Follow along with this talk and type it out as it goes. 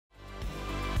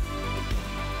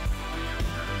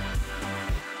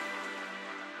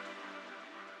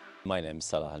My name is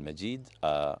Salah Al-Majeed.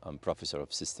 I'm professor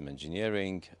of system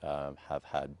engineering, have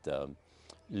had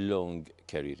long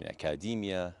career in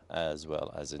academia as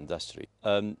well as industry.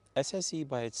 SSE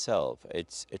by itself,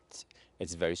 it's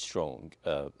very strong.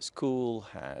 School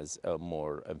has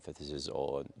more emphasis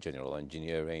on general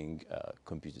engineering,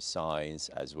 computer science,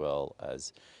 as well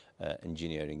as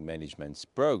engineering management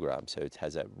program. So it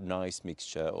has a nice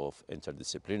mixture of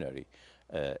interdisciplinary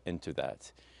into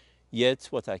that. Yet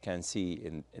what I can see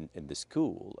in the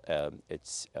school,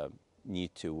 it's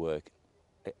need to work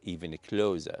even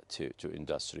closer to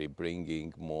industry,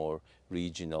 bringing more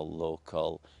regional,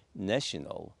 local,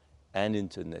 national, and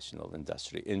international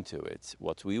industry into it.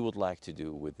 What we would like to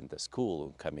do within the school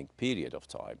in coming period of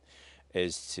time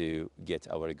is to get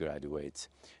our graduates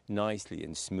nicely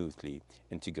and smoothly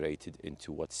integrated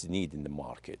into what's needed in the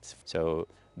market. So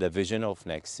the vision of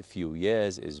next few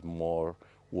years is more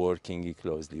working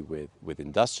closely with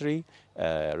industry,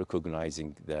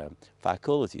 recognizing the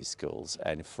faculty skills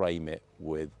and frame it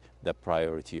with the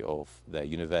priority of the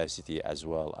university as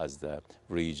well as the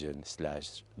region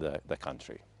slash the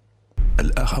country.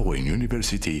 Al-Akhawayn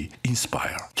University,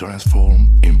 inspire,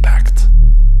 transform, impact.